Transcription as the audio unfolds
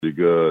pretty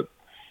good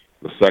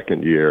the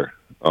second year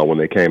when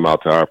they came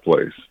out to our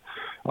place.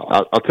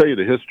 I'll tell you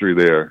the history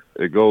there.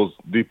 It goes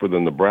deeper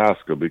than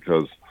Nebraska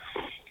because,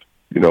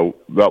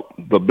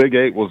 the Big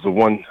Eight was the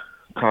one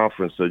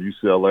conference that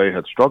UCLA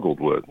had struggled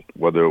with,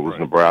 whether it was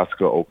right.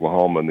 Nebraska,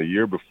 Oklahoma. And the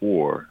year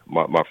before,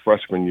 my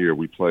freshman year,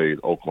 we played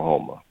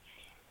Oklahoma.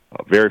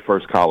 Very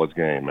first college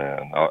game,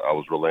 man. I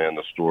was relaying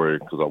the story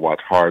because I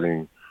watched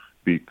Harding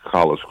beat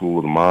College School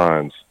of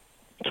Mines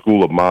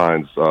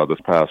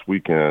this past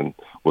weekend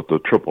with the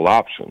triple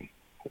option.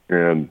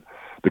 And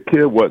the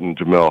kid wasn't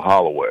Jamel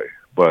Holloway,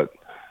 but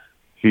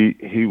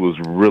he was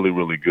really,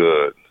 really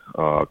good.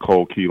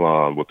 Cole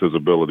Keelan with his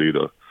ability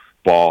to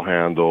ball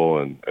handle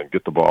and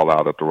get the ball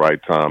out at the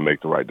right time,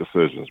 make the right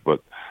decisions.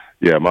 But,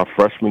 yeah, my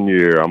freshman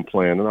year I'm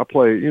playing, and I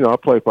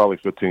played probably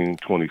 15,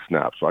 20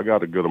 snaps, so I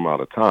got a good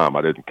amount of time.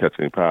 I didn't catch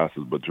any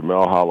passes, but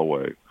Jamel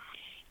Holloway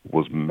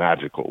was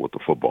magical with the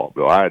football,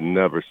 Bill. I had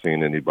never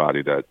seen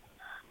anybody that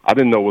I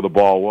didn't know where the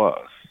ball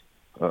was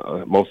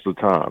most of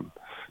the time.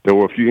 There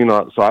were a few,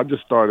 so I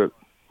just started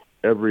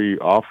every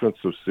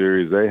offensive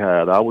series they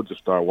had. I would just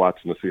start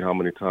watching to see how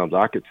many times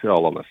I could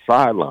tell on the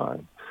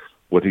sideline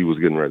what he was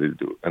getting ready to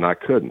do, and I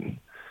couldn't.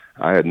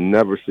 I had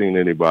never seen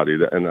anybody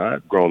that, and I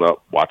had grown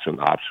up watching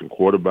option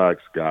quarterbacks,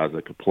 guys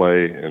that could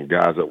play, and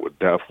guys that were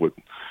deft with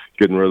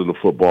getting rid of the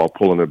football,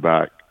 pulling it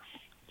back.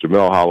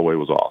 Jamel Holloway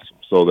was awesome.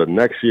 So the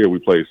next year we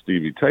played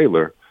Stevie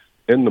Taylor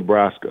in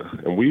Nebraska,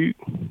 and we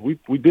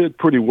did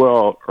pretty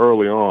well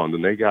early on,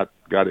 and they got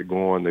it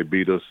going. They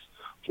beat us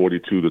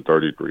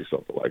 42-33,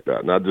 something like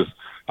that. And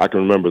I can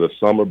remember the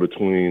summer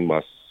between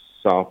my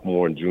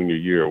sophomore and junior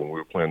year when we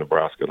were playing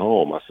Nebraska at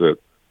home. I said,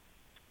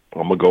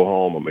 I'm going to go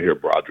home. I'm going to hear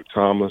Broderick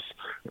Thomas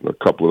and a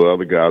couple of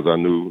other guys I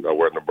knew that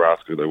were at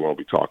Nebraska. They won't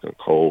be talking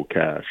cold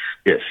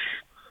cash-ish.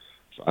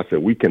 So I said,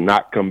 we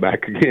cannot come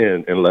back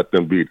again and let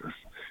them beat us.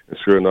 And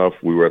sure enough,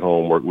 we were at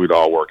home. We'd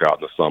all work out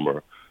in the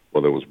summer,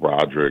 whether it was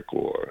Broderick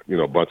or,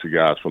 a bunch of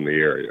guys from the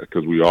area,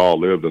 because we all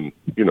lived in,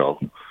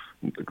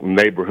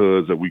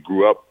 neighborhoods that we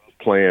grew up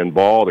playing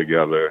ball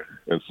together.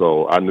 And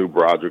so I knew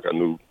Broderick. I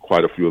knew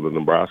quite a few of the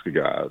Nebraska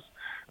guys.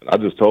 And I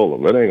just told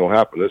them, that ain't going to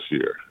happen this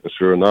year. And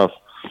sure enough,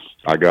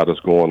 I got us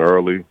going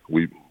early.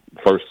 We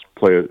first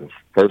drive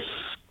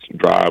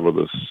of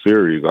the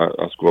series,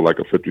 I scored like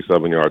a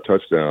 57-yard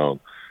touchdown.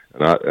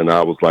 And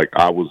I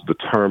was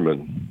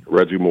determined.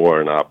 Reggie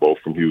Moore and I, both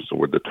from Houston,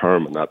 were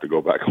determined not to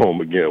go back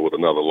home again with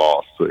another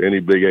loss to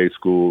any Big Eight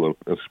school,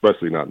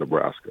 especially not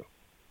Nebraska.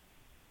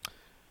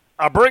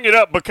 I bring it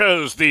up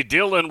because the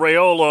Dylan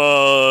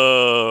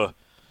Raiola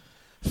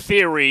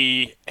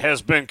theory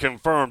has been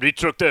confirmed. He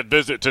took that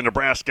visit to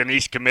Nebraska, and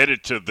he's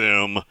committed to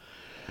them.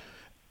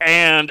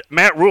 And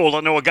Matt Rule,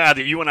 I know a guy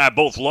that you and I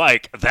both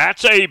like,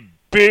 that's a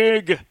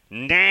big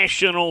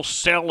national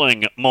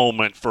selling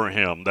moment for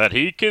him, that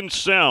he can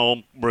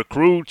sell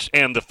recruits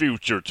and the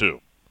future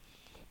too.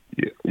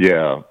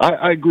 Yeah,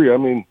 I agree. I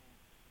mean,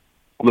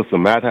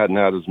 listen, Matt hadn't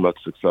had as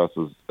much success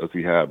as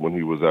he had when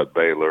he was at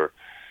Baylor,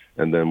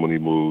 and then when he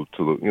moved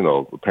to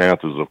the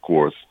Panthers, of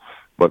course.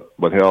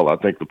 But hell, I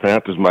think the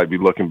Panthers might be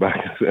looking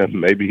back and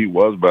maybe he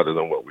was better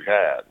than what we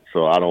had.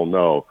 So I don't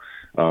know.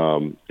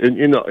 And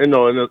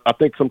I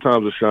think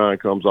sometimes the shine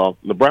comes off.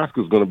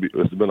 Nebraska's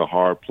it's been a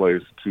hard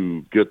place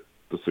to get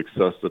the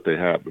success that they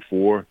had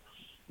before.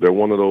 They're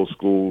one of those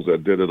schools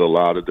that did it a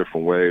lot of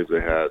different ways.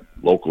 They had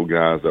local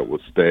guys that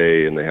would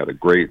stay, and they had a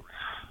great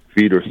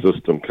feeder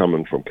system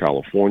coming from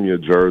California,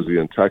 Jersey,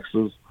 and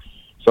Texas.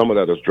 Some of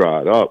that has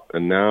dried up,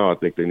 and now I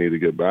think they need to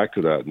get back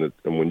to that.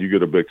 And when you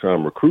get a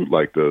big-time recruit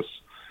like this,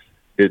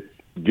 it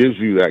gives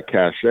you that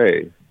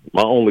cachet.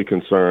 My only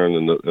concern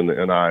in the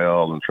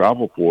NIL and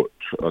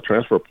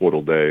transfer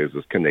portal days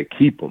is, can they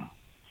keep them?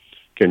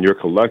 Can your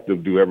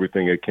collective do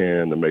everything it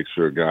can to make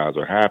sure guys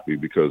are happy?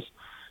 Because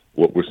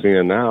what we're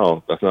seeing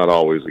now, that's not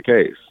always the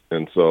case.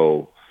 And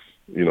so,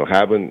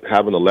 having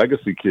a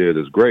legacy kid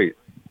is great,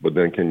 but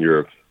then can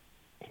your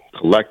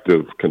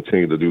collective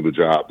continue to do the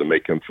job to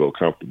make him feel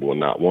comfortable and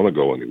not want to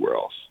go anywhere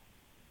else?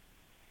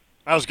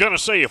 I was going to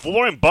say, if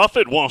Warren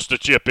Buffett wants to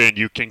chip in,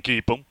 you can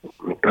keep him.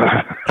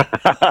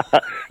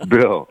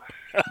 Bill,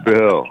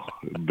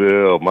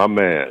 my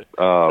man.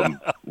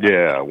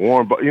 Yeah,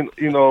 Warren Buffett.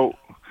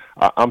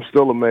 I'm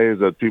still amazed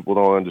that people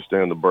don't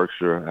understand the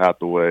Berkshire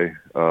Hathaway,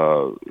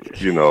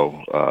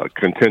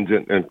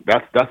 contingent, and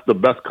that's the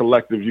best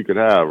collective you could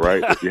have,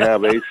 right? If you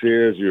have A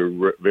shares,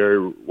 you're a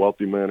very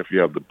wealthy man. If you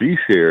have the B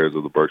shares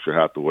of the Berkshire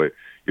Hathaway,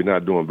 you're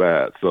not doing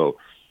bad. So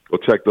go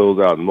check those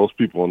out, and most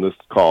people on this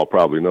call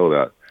probably know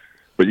that.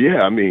 But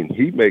yeah, I mean,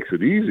 he makes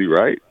it easy,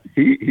 right?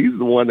 He's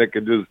the one that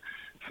can just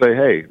say,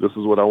 hey, this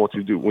is what I want you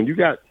to do. When you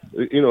got,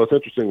 it's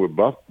interesting with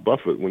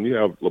Buffett, when you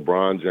have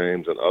LeBron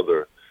James and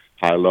other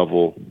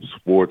high-level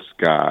sports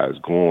guys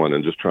going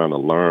and just trying to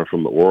learn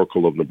from the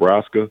Oracle of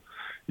Nebraska,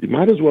 you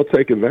might as well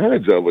take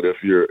advantage of it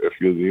if you're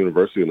the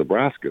University of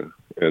Nebraska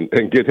and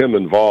get him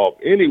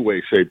involved any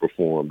way, shape, or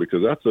form,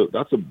 because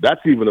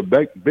that's even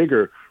a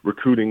bigger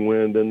recruiting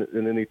win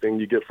than anything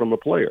you get from a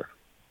player.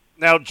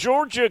 Now,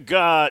 Georgia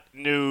got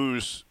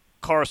news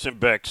Carson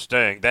Beck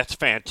staying, that's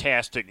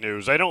fantastic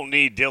news. They don't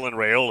need Dylan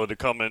Raiola to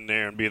come in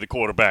there and be the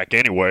quarterback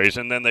anyways,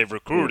 and then they've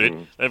recruited.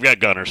 Mm-hmm. They've got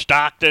Gunnar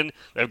Stockton.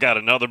 They've got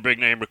another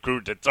big-name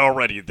recruit that's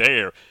already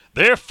there.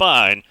 They're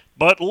fine,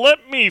 but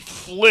let me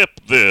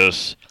flip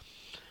this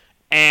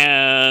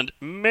and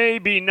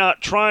maybe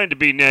not trying to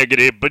be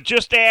negative, but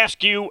just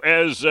ask you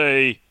as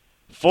a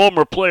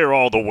former player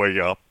all the way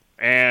up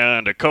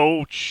and a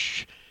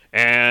coach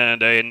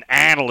and an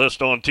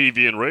analyst on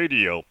TV and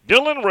radio.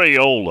 Dylan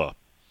Raiola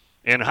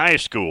in high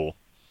school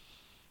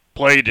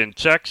played in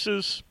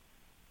Texas,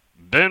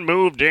 then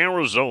moved to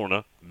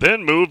Arizona,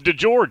 then moved to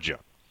Georgia.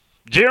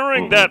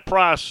 During that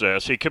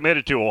process, he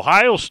committed to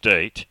Ohio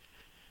State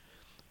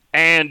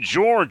and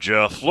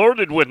Georgia,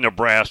 flirted with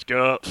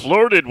Nebraska,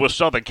 flirted with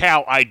Southern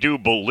Cal, I do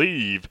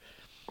believe.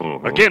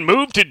 Again,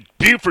 moved to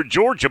Buford,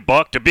 Georgia,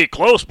 Buck, to be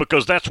close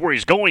because that's where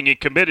he's going. He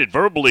committed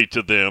verbally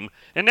to them.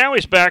 And now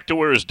he's back to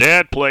where his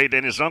dad played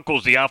and his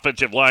uncle's the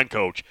offensive line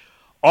coach.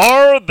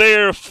 Are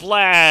there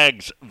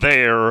flags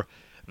there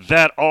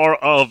that are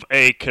of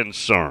a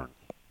concern?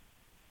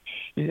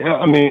 Yeah,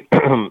 I mean,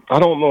 I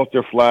don't know if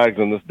they're flags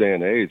in this day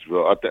and age,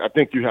 Bill. I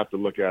think you have to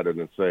look at it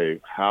and say,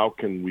 how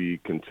can we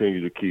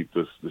continue to keep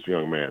this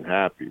young man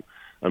happy?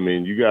 I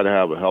mean, you got to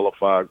have a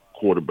hellified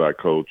quarterback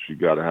coach. You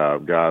got to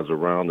have guys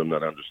around him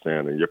that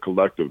understand, and your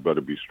collective better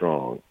be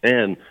strong.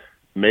 And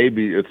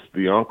maybe it's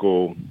the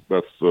uncle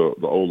that's the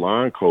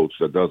O-line coach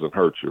that doesn't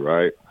hurt you,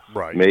 right?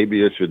 Right.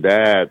 Maybe it's your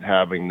dad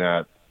having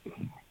that,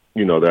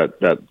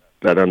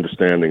 that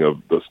understanding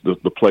of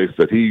the place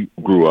that he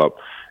grew up,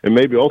 and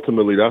maybe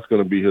ultimately that's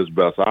going to be his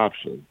best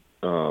option.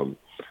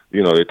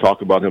 They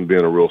talk about him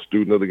being a real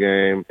student of the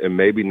game, and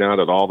maybe now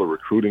that all the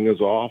recruiting is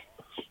off,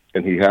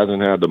 and he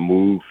hasn't had to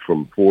move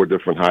from 4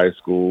 different high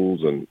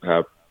schools and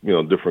have,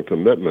 different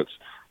commitments,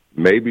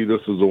 maybe this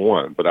is the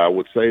one. But I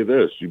would say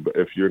this,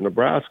 if you're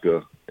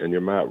Nebraska and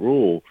you're Matt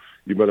Rule,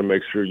 you better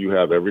make sure you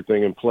have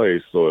everything in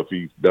place so if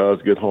he does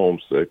get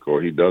homesick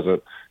or he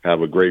doesn't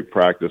have a great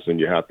practice and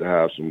you have to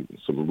have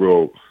some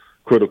real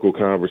critical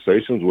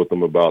conversations with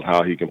him about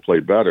how he can play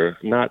better,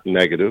 not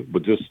negative,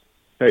 but just,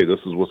 hey, this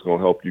is what's going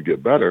to help you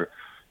get better,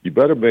 you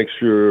better make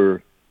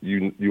sure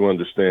you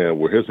understand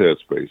where his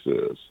headspace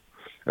is.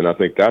 And I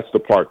think that's the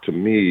part to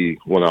me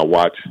when I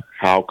watch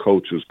how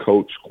coaches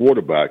coach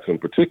quarterbacks in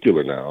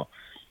particular now,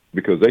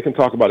 because they can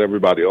talk about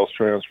everybody else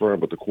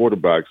transferring, but the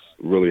quarterbacks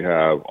really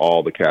have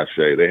all the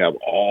cachet. They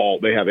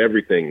have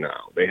everything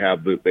now. They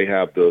have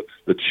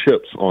the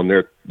chips on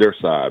their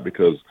side,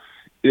 because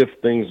if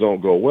things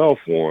don't go well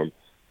for them,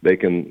 they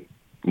can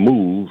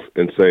move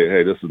and say,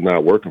 hey, this is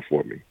not working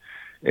for me.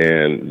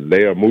 And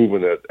they are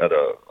moving at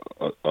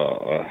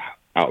a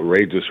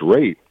outrageous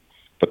rate.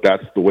 But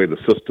that's the way the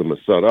system is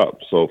set up.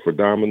 So for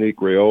Dominique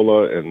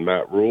Raiola and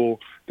Matt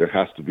Rule, there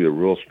has to be a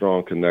real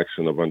strong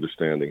connection of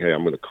understanding, hey,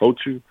 I'm going to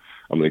coach you.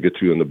 I'm going to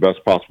get you in the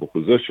best possible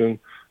position,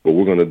 but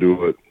we're going to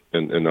do it,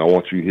 and I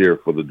want you here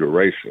for the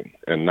duration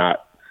and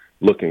not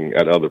looking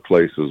at other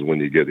places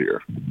when you get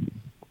here.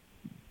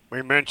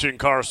 We mentioned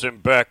Carson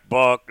Beck,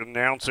 Buck,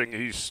 announcing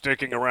he's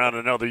sticking around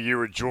another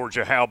year at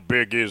Georgia. How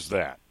big is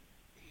that?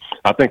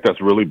 I think that's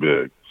really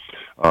big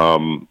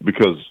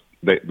because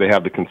they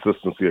have the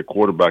consistency at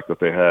quarterback that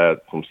they had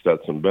from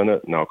Stetson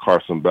Bennett. Now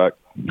Carson Beck,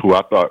 who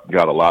I thought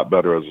got a lot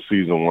better as the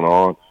season went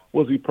on.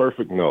 Was he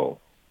perfect? No.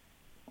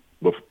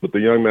 But the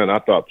young man I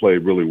thought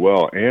played really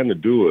well, and to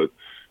do it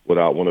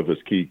without one of his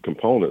key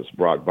components,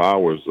 Brock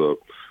Bowers,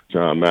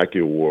 John Mackey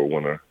Award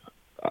winner.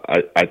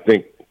 I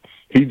think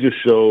he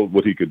just showed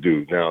what he could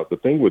do. Now, the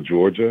thing with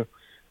Georgia,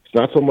 it's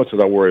not so much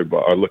that I worry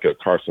about or look at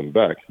Carson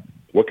Beck.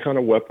 What kind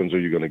of weapons are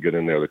you going to get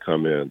in there to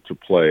come in to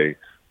play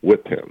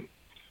with him?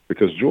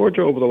 Because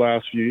Georgia over the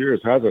last few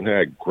years hasn't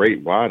had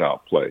great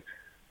wideout play.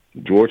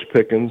 George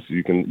Pickens,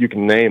 you can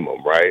name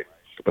them, right?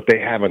 But they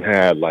haven't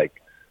had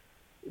like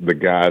the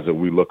guys that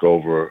we look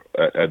over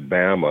at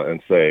Bama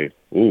and say,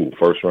 ooh,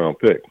 first round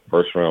pick,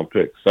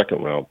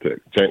 second round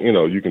pick.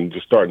 You can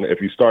just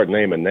if you start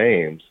naming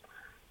names,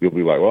 you'll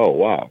be like, oh,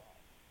 wow.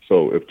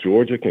 So if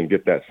Georgia can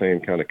get that same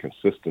kind of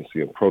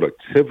consistency and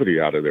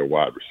productivity out of their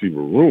wide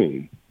receiver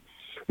room,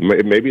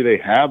 maybe they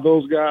have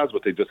those guys,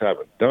 but they just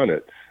haven't done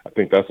it. I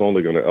think that's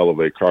only going to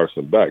elevate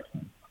Carson Beck,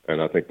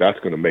 and I think that's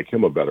going to make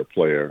him a better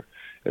player.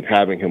 And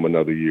having him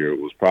another year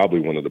was probably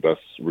one of the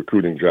best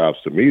recruiting jobs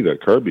to me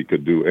that Kirby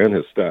could do and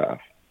his staff.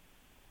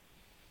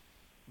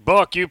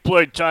 Buck, you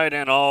played tight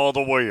end all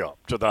the way up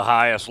to the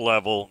highest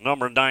level,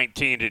 number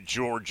 19 at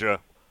Georgia.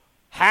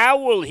 How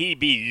will he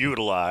be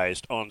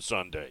utilized on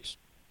Sundays?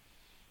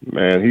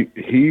 Man,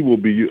 he will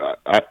be.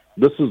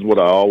 This is what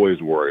I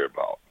always worry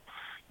about.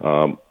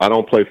 I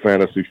don't play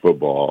fantasy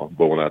football,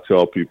 but when I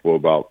tell people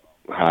about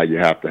how you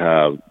have to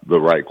have the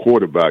right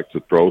quarterback to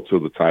throw to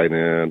the tight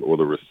end or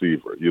the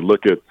receiver, you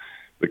look at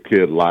the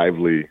kid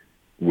Lively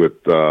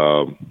with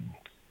the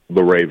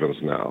Ravens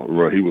now.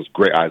 He was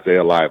great,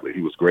 Isaiah Lively.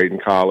 He was great in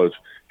college.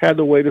 Had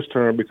to wait his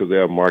turn because they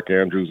have Mark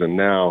Andrews, and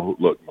now,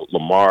 look,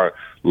 Lamar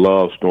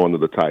loves throwing to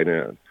the tight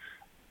end.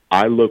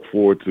 I look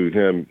forward to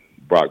him,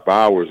 Brock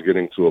Bowers,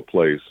 getting to a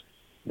place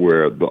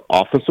where the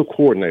offensive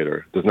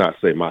coordinator does not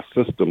say my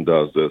system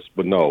does this,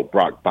 but no,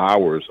 Brock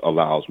Bowers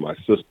allows my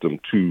system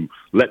to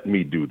let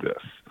me do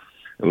this.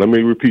 And let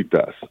me repeat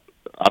that.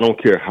 I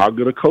don't care how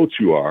good a coach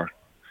you are.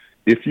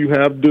 If you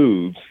have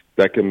dudes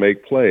that can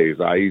make plays,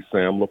 i.e.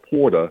 Sam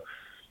Laporta,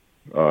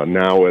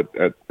 now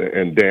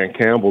and Dan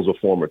Campbell's a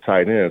former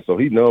tight end, so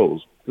he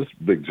knows this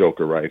big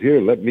joker right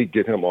here. Let me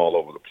get him all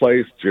over the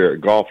place.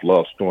 Jared Goff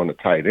loves throwing the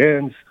tight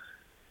ends.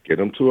 Get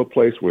them to a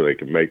place where they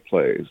can make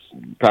plays.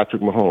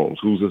 Patrick Mahomes,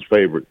 who's his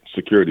favorite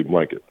security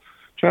blanket?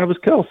 Travis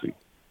Kelce.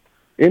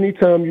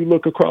 Anytime you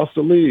look across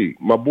the league,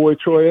 my boy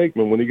Troy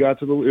Aikman, when he got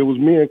to it was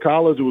me in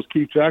college, it was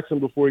Keith Jackson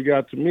before he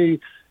got to me,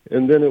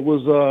 and then it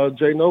was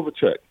Jay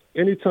Novacek.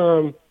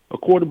 Anytime a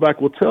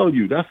quarterback will tell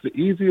you that's the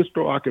easiest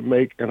throw I can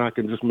make, and I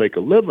can just make a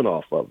living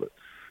off of it.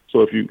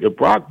 So if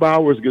Brock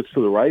Bowers gets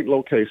to the right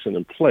location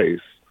and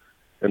place,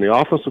 and the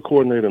offensive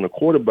coordinator and the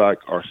quarterback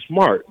are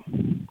smart,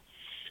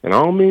 and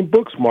I don't mean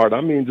book smart,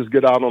 I mean just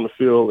get out on the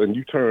field and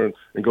you turn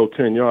and go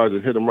 10 yards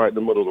and hit them right in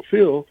the middle of the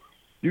field,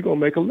 you're going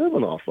to make a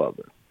living off of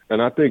it.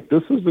 And I think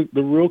this is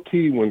the real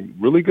key when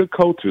really good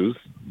coaches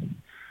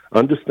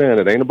understand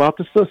it ain't about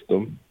the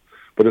system,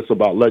 but it's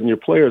about letting your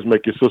players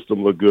make your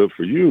system look good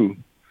for you.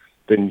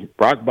 Then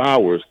Brock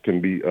Bowers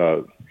can be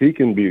he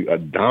can be a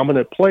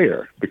dominant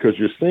player because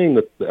you're seeing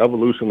the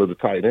evolution of the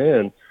tight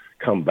end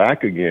come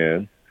back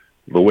again.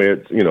 The way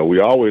it's, we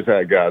always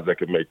had guys that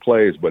could make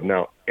plays, but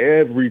now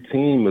every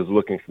team is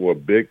looking for a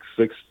big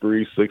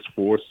 6'3",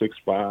 6'4",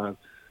 6'5",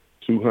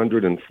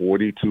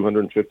 240,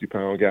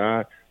 250-pound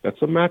guy.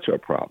 That's a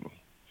matchup problem.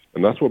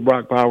 And that's what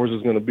Brock Bowers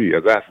is going to be.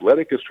 As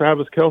athletic as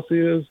Travis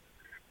Kelce is,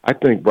 I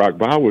think Brock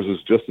Bowers is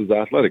just as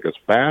athletic. As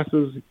fast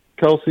as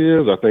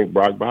Kelce is, I think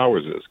Brock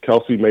Bowers is.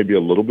 Kelce may be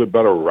a little bit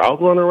better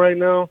route runner right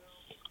now,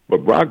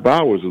 but Brock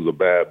Bowers is a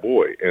bad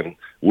boy, and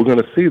we're going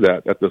to see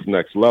that at this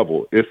next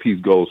level if he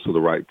goes to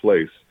the right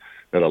place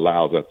that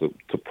allows that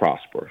to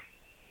prosper.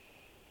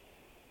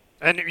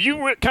 And you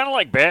kind of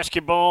like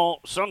basketball.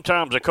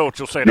 Sometimes a coach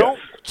will say, "Don't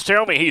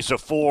tell me he's a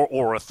 4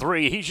 or a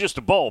 3. He's just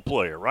a ball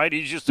player, right?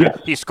 He's just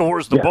he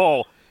scores the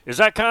ball." Is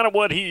that kind of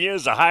what he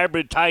is? A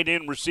hybrid tight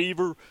end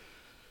receiver?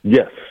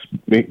 Yes,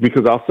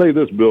 because I'll say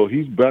this, Bill.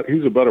 He's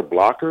a better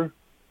blocker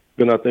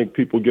than I think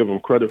people give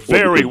him credit for.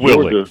 Very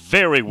willing.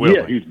 Very willing.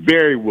 Yeah, he's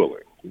very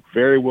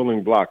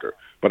willing blocker.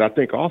 But I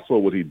think also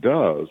what he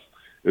does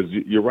is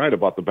you're right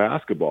about the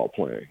basketball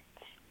playing.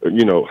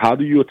 How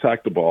do you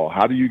attack the ball?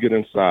 How do you get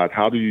inside?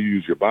 How do you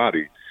use your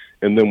body?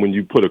 And then when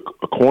you put a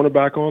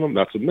cornerback on him,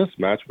 that's a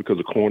mismatch because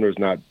the corner is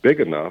not big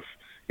enough.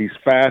 He's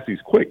fast, he's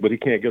quick, but he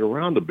can't get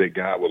around the big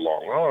guy with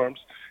long arms.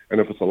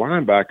 And if it's a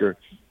linebacker,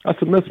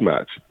 that's a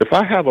mismatch. If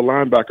I have a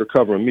linebacker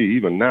covering me,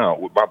 even now,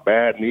 with my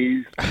bad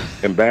knees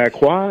and bad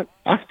quad,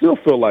 I still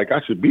feel like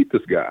I should beat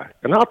this guy.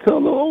 And I'll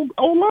tell the old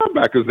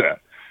linebackers that.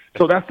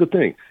 So that's the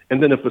thing.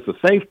 And then if it's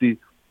a safety,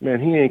 man,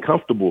 he ain't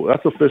comfortable.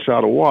 That's a fish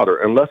out of water,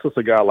 unless it's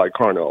a guy like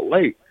Carnell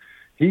Lake.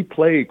 He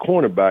played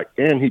cornerback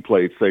and he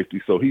played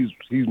safety, so he's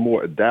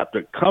more adept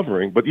at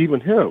covering. But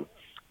even him,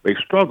 they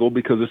struggle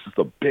because it's just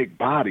a big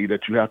body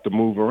that you have to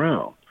move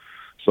around.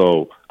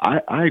 So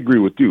I agree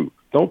with you.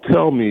 Don't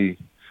tell me,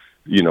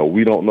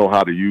 we don't know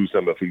how to use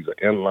him if he's an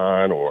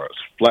inline or a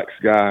flex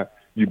guy.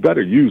 You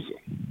better use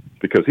him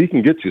because he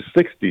can get you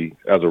 60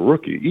 as a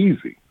rookie,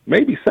 easy,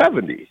 maybe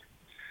 70.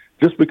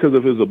 Just because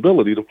of his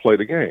ability to play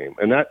the game.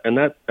 And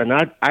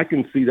I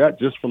can see that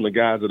just from the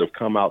guys that have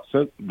come out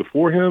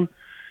before him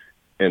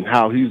and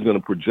how he's going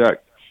to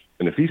project.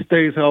 And if he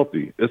stays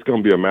healthy, it's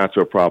going to be a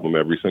matchup problem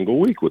every single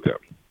week with him.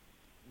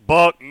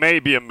 Buck,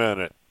 maybe a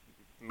minute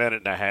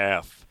and a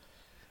half.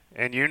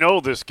 And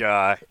this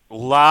guy, a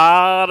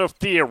lot of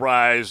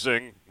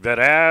theorizing that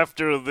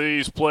after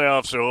these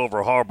playoffs are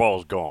over,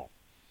 Harbaugh's gone.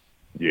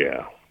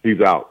 Yeah,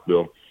 he's out,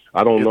 Bill.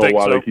 I don't know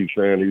why they keep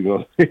saying he's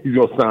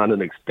gonna sign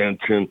an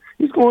extension.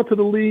 He's going to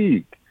the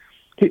league.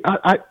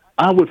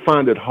 I would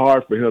find it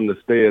hard for him to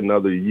stay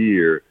another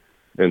year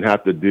and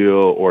have to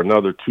deal, or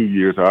another 2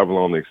 years, however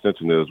long the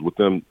extension is, with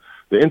them.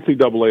 The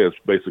NCAA has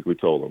basically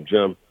told him,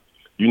 Jim,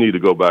 you need to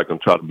go back and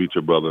try to beat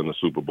your brother in the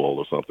Super Bowl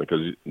or something,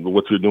 because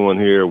what you're doing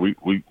here,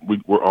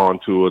 we're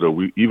on to it,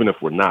 or even if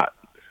we're not,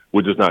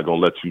 we're just not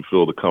going to let you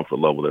feel the comfort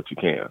level that you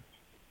can.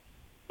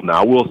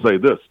 Now, I will say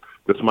this.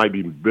 This might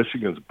be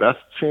Michigan's best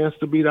chance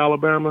to beat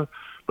Alabama,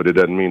 but it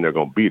doesn't mean they're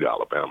going to beat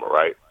Alabama,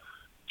 right?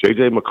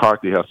 J.J.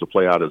 McCarthy has to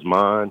play out his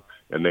mind,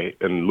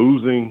 and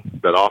losing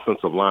that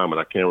offensive lineman,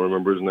 I can't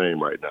remember his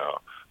name right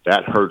now,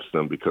 that hurts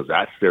them because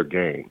that's their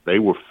game. They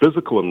were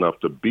physical enough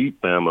to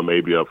beat Bama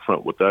maybe up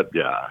front with that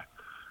guy.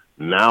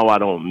 Now I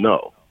don't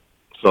know.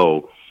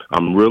 So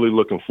I'm really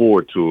looking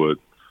forward to it,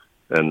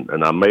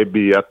 and I may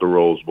be at the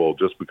Rose Bowl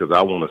just because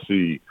I want to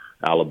see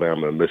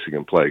Alabama and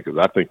Michigan play, because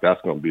I think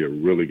that's going to be a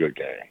really good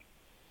game.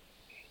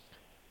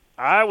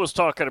 I was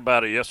talking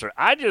about it yesterday.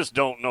 I just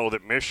don't know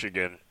that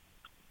Michigan,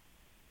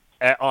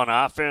 on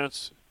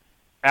offense,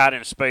 out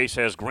in space,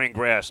 has green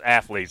grass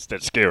athletes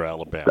that scare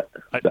Alabama.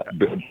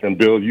 And,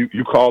 Bill,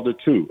 you called it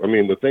too. I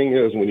mean, the thing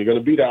is, when you're going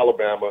to beat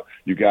Alabama,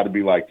 you got to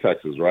be like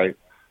Texas, right?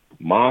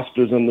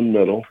 Monsters in the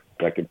middle,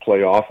 that can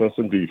play offense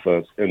and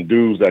defense, and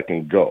dudes that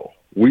can go.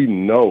 We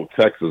know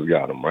Texas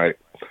got them, right?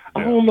 Yeah.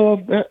 I don't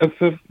know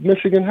if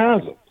Michigan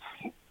has them.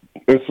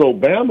 And so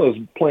Bama's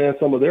playing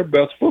some of their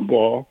best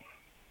football.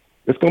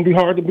 It's going to be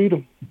hard to beat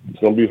them. It's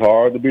going to be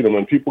hard to beat them.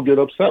 And people get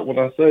upset when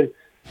I say,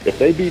 if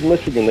they beat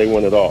Michigan, they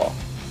win it all.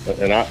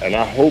 And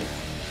I hope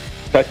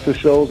Texas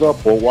shows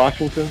up or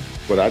Washington,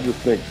 but I just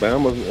think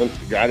Bama's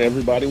got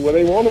everybody where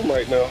they want them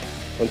right now,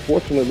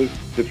 unfortunately,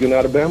 if you're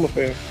not a Bama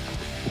fan.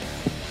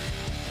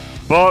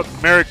 Buck,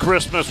 Merry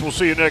Christmas. We'll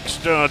see you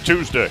next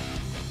Tuesday.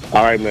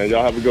 All right, man.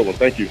 Y'all have a good one.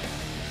 Thank you.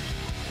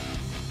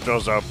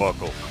 Does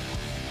Arbuckle.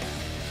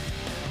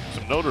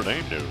 Some Notre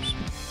Dame news.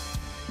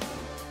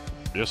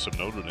 Yes, some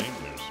Notre Dame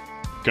news.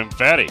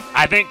 Confetti.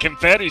 I think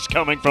confetti's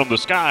coming from the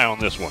sky on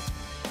this one.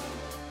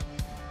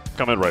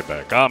 Coming right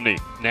back. Omni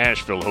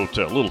Nashville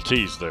Hotel. Little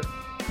tease there.